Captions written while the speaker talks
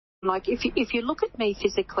Like, if you look at me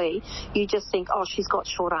physically, you just think, oh, she's got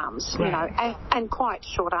short arms, right. you know, and quite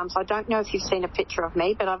short arms. I don't know if you've seen a picture of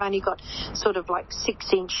me, but I've only got sort of like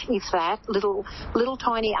 6-inch, if that, little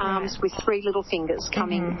tiny arms right. with 3 little fingers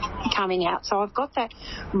coming out. So I've got that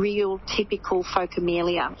real typical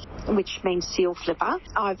phocomelia, which means seal flipper.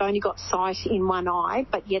 I've only got sight in one eye,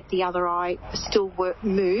 but yet the other eye still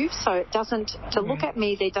moves. So it doesn't, to look at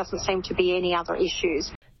me, there doesn't seem to be any other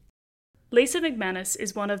issues. Lisa McManus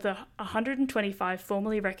is one of the 125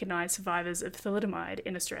 formally recognised survivors of thalidomide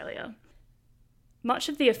in Australia. Much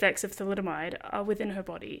of the effects of thalidomide are within her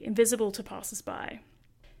body, invisible to passers-by.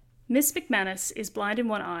 Miss McManus is blind in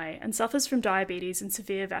one eye and suffers from diabetes and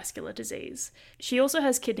severe vascular disease. She also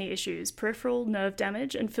has kidney issues, peripheral nerve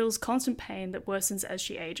damage, and feels constant pain that worsens as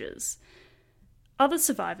she ages. Other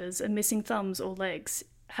survivors are missing thumbs or legs,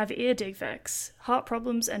 have ear defects, heart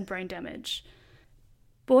problems, and brain damage.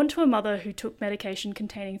 Born to a mother who took medication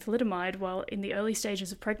containing thalidomide while in the early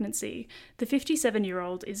stages of pregnancy, the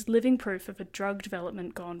 57-year-old is living proof of a drug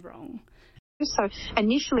development gone wrong. So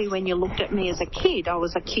initially when you looked at me as a kid, I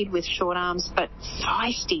was a kid with short arms but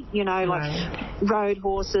feisty, you know, like rode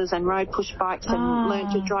horses and rode push bikes and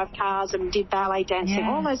learned to drive cars and did ballet dancing,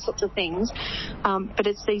 all those sorts of things. But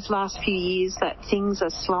it's these last few years that things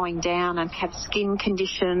are slowing down and have skin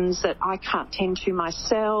conditions that I can't tend to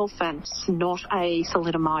myself, and it's not a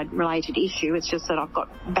thalidomide related issue. It's just that I've got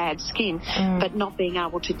bad skin, but not being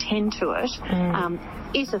able to tend to it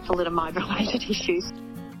is a thalidomide related issue.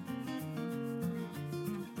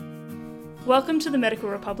 Welcome to the Medical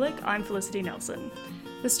Republic, I'm Felicity Nelson.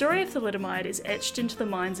 The story of thalidomide is etched into the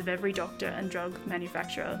minds of every doctor and drug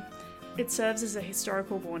manufacturer. It serves as a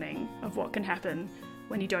historical warning of what can happen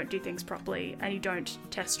when you don't do things properly and you don't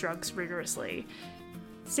test drugs rigorously.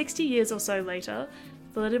 60 years or so later,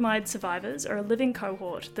 thalidomide survivors are a living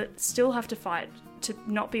cohort that still have to fight to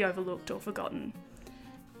not be overlooked or forgotten.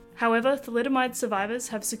 However, thalidomide survivors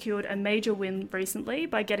have secured a major win recently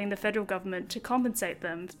by getting the federal government to compensate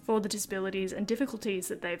them for the disabilities and difficulties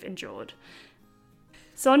that they've endured.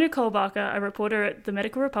 Sonia Kohlbacher, a reporter at the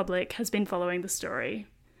Medical Republic, has been following the story.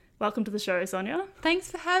 Welcome to the show, Sonia.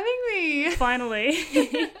 Thanks for having me. Finally.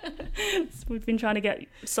 We've been trying to get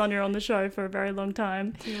Sonia on the show for a very long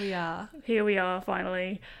time. Here we are,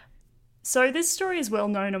 finally. So this story is well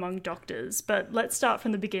known among doctors, but let's start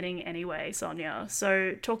from the beginning anyway, Sonia.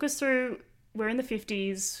 So talk us through, we're in the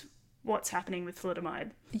 50s, what's happening with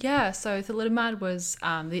thalidomide? Yeah, so thalidomide was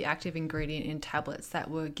the active ingredient in tablets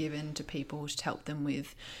that were given to people to help them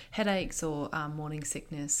with headaches or morning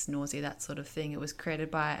sickness, nausea, that sort of thing. It was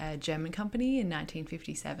created by a German company in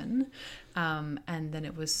 1957, and then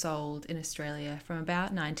it was sold in Australia from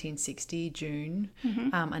about 1960, June,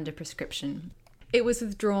 under prescription. It was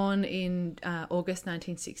withdrawn in August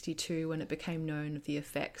 1962 when it became known of the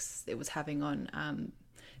effects it was having on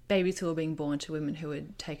babies who were being born to women who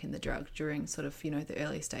had taken the drug during sort of, you know, the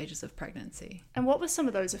early stages of pregnancy. And what were some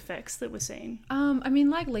of those effects that were seen? I mean,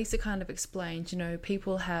 like Lisa kind of explained, you know,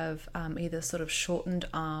 people have either sort of shortened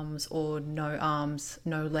arms or no arms,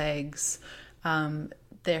 no legs.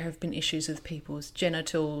 There have been issues with people's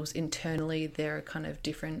genitals. Internally, there are kind of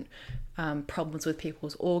different problems with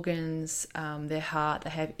people's organs, their heart.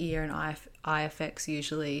 They have ear and eye effects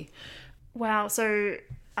usually. Wow. So,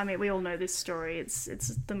 I mean, we all know this story. It's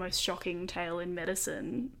the most shocking tale in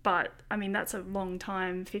medicine. But, I mean, that's a long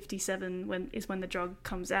time. 57 is when the drug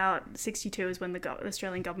comes out. 62 is when the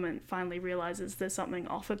Australian government finally realises there's something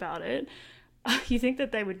off about it. You think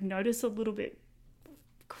that they would notice a little bit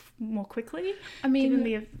more quickly? I mean, given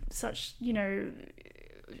the such, you know,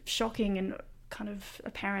 shocking and kind of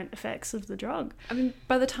apparent effects of the drug. I mean,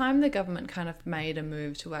 by the time the government kind of made a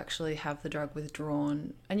move to actually have the drug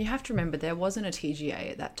withdrawn, and you have to remember there wasn't a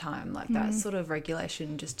TGA at that time, like that sort of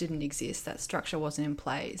regulation just didn't exist, that structure wasn't in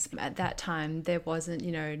place. At that time, there wasn't,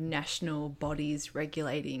 you know, national bodies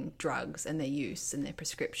regulating drugs and their use and their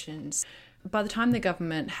prescriptions. By the time the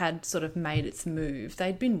government had sort of made its move,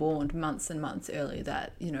 they'd been warned months and months earlier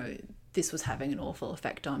that, you know, this was having an awful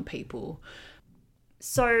effect on people.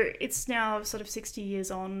 So it's now sort of 60 years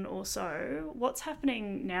on or so. What's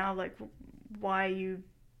happening now? Like, why are you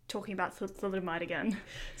talking about thalidomide again?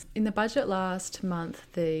 In the budget last month,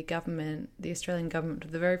 the Australian government, for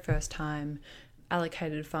the very first time,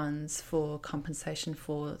 allocated funds for compensation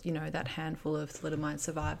for, you know, that handful of thalidomide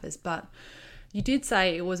survivors. But you did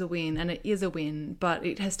say it was a win, and it is a win, but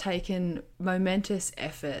it has taken momentous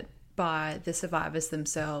effort by the survivors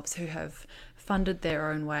themselves who have funded their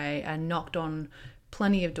own way and knocked on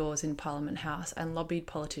plenty of doors in Parliament House and lobbied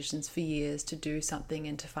politicians for years to do something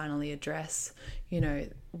and to finally address,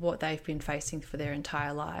 what they've been facing for their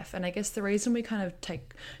entire life. And I guess the reason we kind of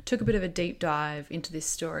took a bit of a deep dive into this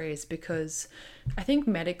story is because I think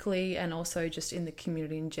medically and also just in the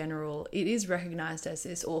community in general, it is recognised as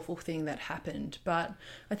this awful thing that happened. But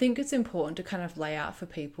I think it's important to kind of lay out for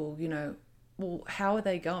people, well, how are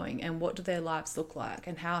they going and what do their lives look like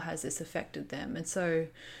and how has this affected them? And so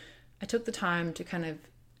I took the time to kind of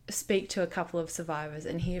speak to a couple of survivors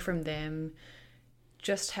and hear from them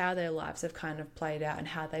just how their lives have kind of played out and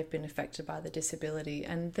how they've been affected by the disability.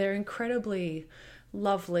 And they're incredibly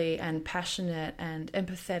lovely and passionate and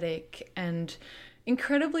empathetic and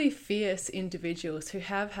incredibly fierce individuals who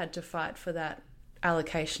have had to fight for that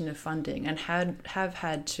allocation of funding and have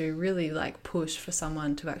had to really push for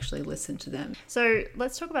someone to actually listen to them. So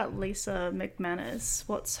let's talk about Lisa McManus.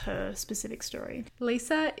 What's her specific story?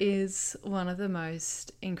 Lisa is one of the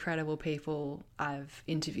most incredible people I've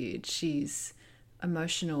interviewed. She's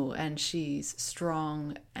emotional and she's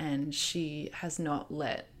strong and she has not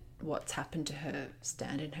let what's happened to her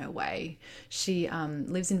stand in her way. She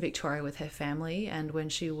lives in Victoria with her family, and when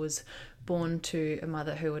she was born to a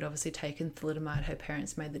mother who had obviously taken thalidomide, her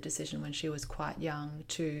parents made the decision when she was quite young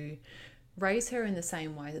to raise her in the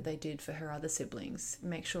same way that they did for her other siblings,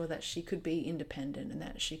 make sure that she could be independent and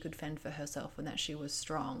that she could fend for herself and that she was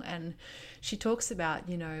strong. And she talks about,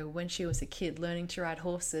 when she was a kid, learning to ride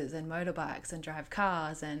horses and motorbikes and drive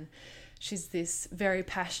cars, and she's this very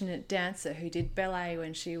passionate dancer who did ballet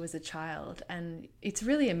when she was a child. And it's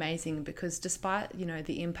really amazing because despite,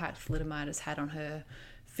 the impact thalidomide has had on her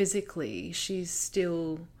physically, she's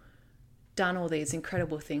still done all these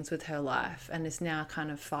incredible things with her life and is now kind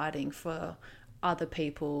of fighting for other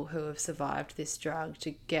people who have survived this drug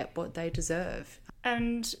to get what they deserve.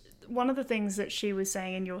 And one of the things that she was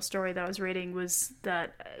saying in your story that I was reading was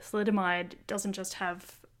that thalidomide doesn't just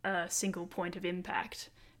have a single point of impact.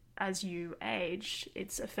 As you age,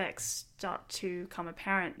 its effects start to come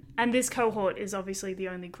apparent. And this cohort is obviously the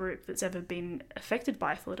only group that's ever been affected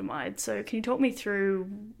by thalidomide. So can you talk me through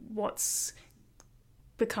what's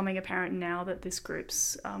becoming apparent now that this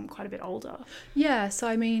group's quite a bit older? Yeah, so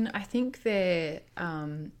I think their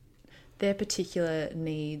particular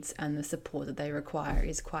needs and the support that they require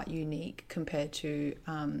is quite unique compared to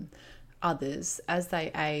others. As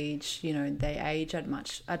they age, they age at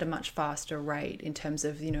a much faster rate in terms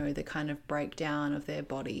of, the kind of breakdown of their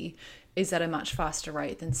body is at a much faster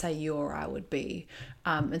rate than say you or I would be.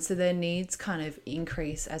 And so their needs kind of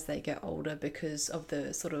increase as they get older because of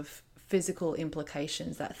the sort of physical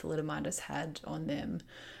implications that thalidomide has had on them,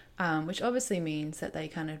 which obviously means that they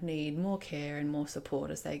kind of need more care and more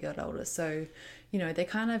support as they get older. So, they're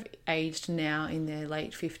kind of aged now in their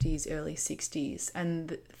late 50s, early 60s,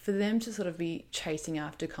 and for them to sort of be chasing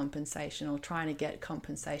after compensation or trying to get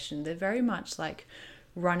compensation, they're very much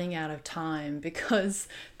running out of time because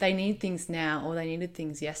they need things now or they needed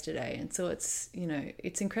things yesterday. And so it's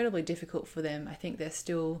incredibly difficult for them. I think they're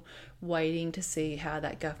still waiting to see how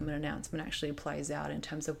that government announcement actually plays out in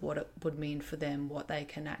terms of what it would mean for them, what they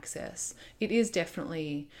can access. It is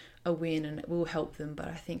definitely a win and it will help them, but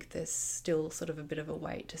I think there's still sort of a bit of a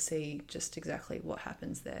wait to see just exactly what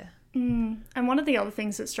happens there. And one of the other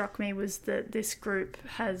things that struck me was that this group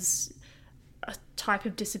has a type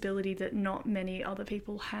of disability that not many other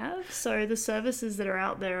people have. So the services that are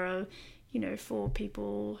out there are, for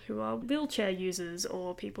people who are wheelchair users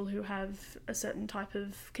or people who have a certain type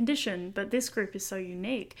of condition, but this group is so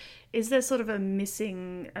unique. Is there sort of a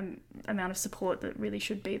missing amount of support that really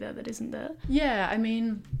should be there that isn't there? Yeah,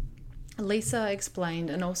 Lisa explained,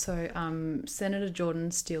 and also Senator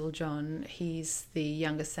Jordan Steele-John, he's the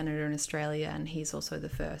youngest senator in Australia and he's also the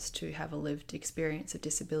first to have a lived experience of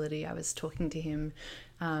disability. I was talking to him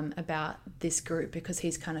about this group because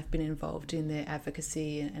he's kind of been involved in their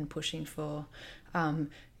advocacy and pushing for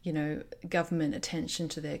government attention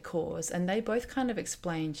to their cause. And they both kind of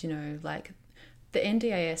explained, the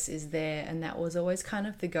NDIS is there and that was always kind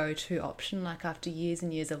of the go-to option. After years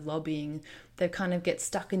and years of lobbying, they kind of get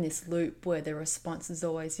stuck in this loop where the response is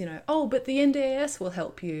always, but the NDIS will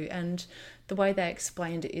help you. And the way they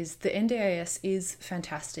explained it is the NDIS is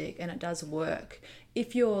fantastic and it does work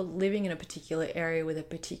if you're living in a particular area with a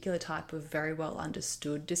particular type of very well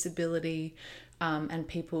understood disability, and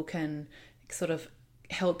people can sort of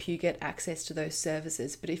help you get access to those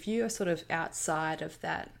services. But if you are sort of outside of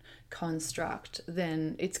that construct,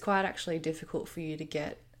 then it's quite actually difficult for you to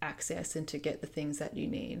get access and to get the things that you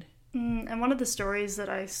need. And one of the stories that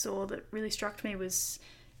I saw that really struck me was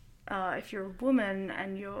if you're a woman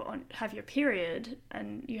and have your period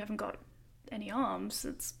and you haven't got any arms,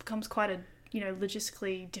 it becomes quite a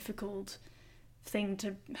logistically difficult thing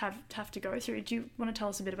to have to go through. Do you want to tell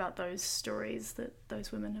us a bit about those stories that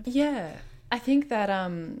those women have? Yeah, I think that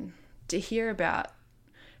to hear about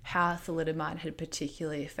how thalidomide had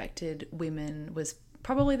particularly affected women was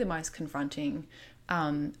probably the most confronting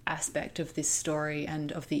aspect of this story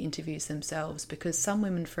and of the interviews themselves, because some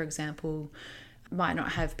women, for example, might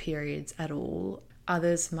not have periods at all.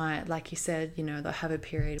 Others might, like you said, they'll have a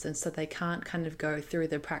period, and so they can't kind of go through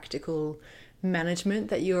the practical management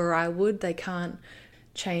that you or I would. They can't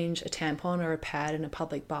change a tampon or a pad in a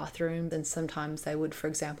public bathroom. And sometimes they would, for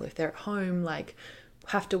example, if they're at home, like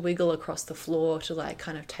have to wiggle across the floor to like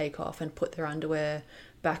kind of take off and put their underwear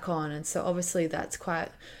back on. And so obviously that's quite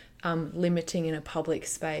limiting in a public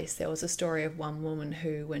space. There was a story of one woman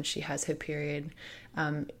who, when she has her period,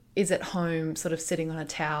 is at home sort of sitting on a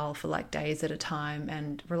towel for like days at a time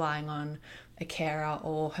and relying on a carer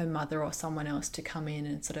or her mother or someone else to come in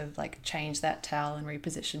and sort of like change that towel and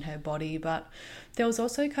reposition her body. But there was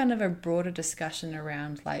also kind of a broader discussion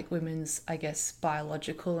around like women's, I guess,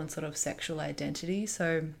 biological and sort of sexual identity.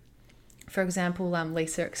 So, for example,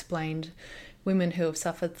 Lisa explained women who have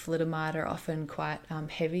suffered thalidomide are often quite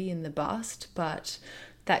heavy in the bust, but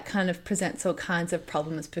that kind of presents all kinds of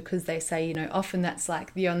problems because they say, often that's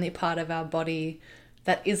like the only part of our body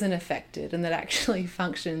that isn't affected and that actually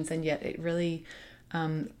functions, and yet it really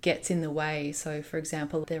gets in the way. So, for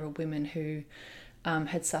example, there were women who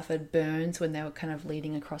had suffered burns when they were kind of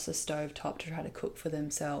leaning across a stovetop to try to cook for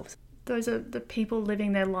themselves. Those are the people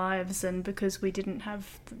living their lives, and because we didn't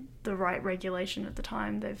have the right regulation at the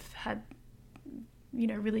time, they've had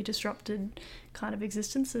really disrupted kind of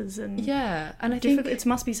existences. And and I think it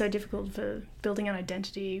must be so difficult for building an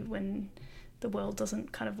identity when the world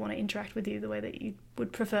doesn't kind of want to interact with you the way that you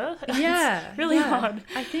would prefer. It's really hard.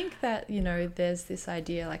 I think that, there's this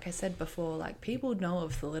idea, like I said before, like people know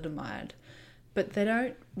of thalidomide, but they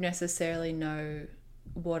don't necessarily know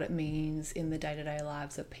what it means in the day-to-day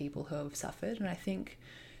lives of people who have suffered. And I think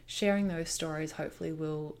sharing those stories hopefully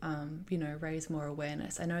will, raise more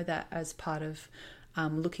awareness. I know that as part of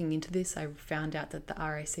looking into this, I found out that the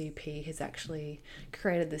RACP has actually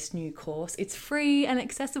created this new course. It's free and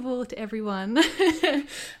accessible to everyone.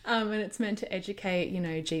 And it's meant to educate,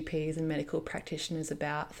 GPs and medical practitioners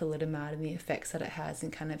about thalidomide and the effects that it has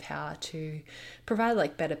and kind of how to provide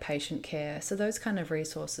like better patient care. So those kind of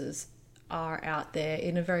resources are out there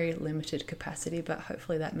in a very limited capacity, but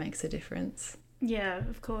hopefully that makes a difference. Yeah,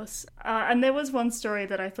 of course. And there was one story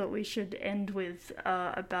that I thought we should end with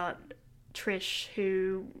about Trish,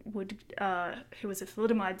 who was a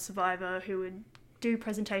thalidomide survivor, who would do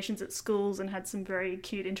presentations at schools and had some very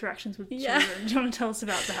cute interactions with children. Do you want to tell us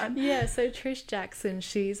about that? Yeah, so Trish Jackson,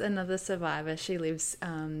 she's another survivor. She lives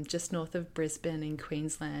just north of Brisbane in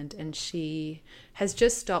Queensland, and she has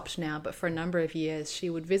just stopped now, but for a number of years she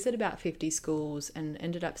would visit about 50 schools and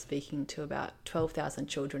ended up speaking to about 12,000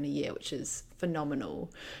 children a year, which is phenomenal.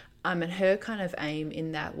 And her kind of aim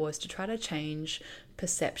in that was to try to change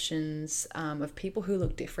perceptions of people who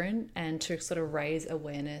look different and to sort of raise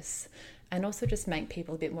awareness and also just make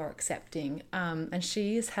people a bit more accepting. And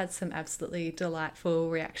she's had some absolutely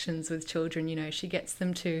delightful reactions with children. She gets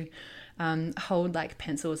them to hold like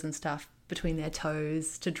pencils and stuff between their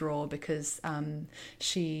toes to draw because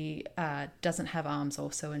she doesn't have arms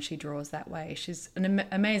also, and she draws that way. She's an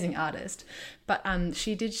amazing artist. But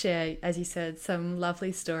she did share, as you said, some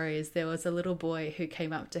lovely stories. There was a little boy who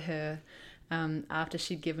came up to her after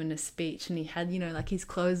she'd given a speech, and he had, like his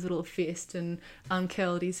closed little fist and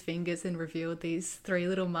uncurled his fingers and revealed these 3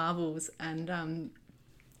 little marbles and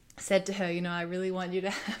said to her, I really want you to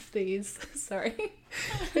have these. Sorry.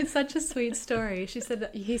 It's such a sweet story.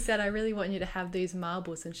 He said, I really want you to have these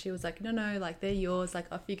marbles. And she was like, no, like they're yours. Like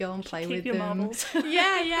off you go and play with them. Keep your marbles.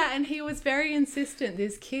 Yeah. And he was very insistent,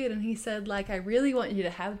 this kid. And he said, like, I really want you to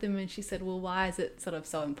have them. And she said, well, why is it sort of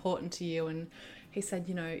so important to you? And he said,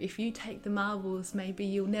 if you take the marbles, maybe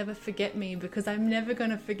you'll never forget me because I'm never going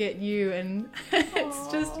to forget you. And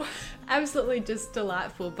it's just absolutely just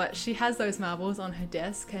delightful. But she has those marbles on her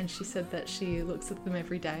desk, and she said that she looks at them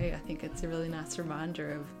every day. I think it's a really nice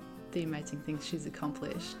reminder of the amazing things she's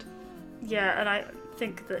accomplished. Yeah, and I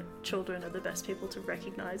think that children are the best people to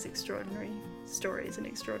recognise extraordinary stories and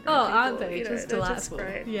extraordinary people. Aren't they? Just delightful.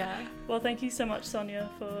 Just great. Yeah. Well, thank you so much, Sonia,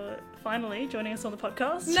 for finally joining us on the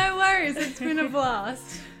podcast. No worries. It's been a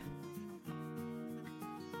blast.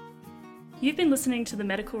 You've been listening to The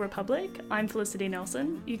Medical Republic. I'm Felicity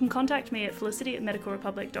Nelson. You can contact me at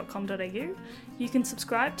felicity@medicalrepublic.com.au. You can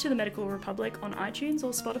subscribe to The Medical Republic on iTunes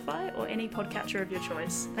or Spotify or any podcatcher of your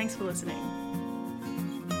choice. Thanks for listening.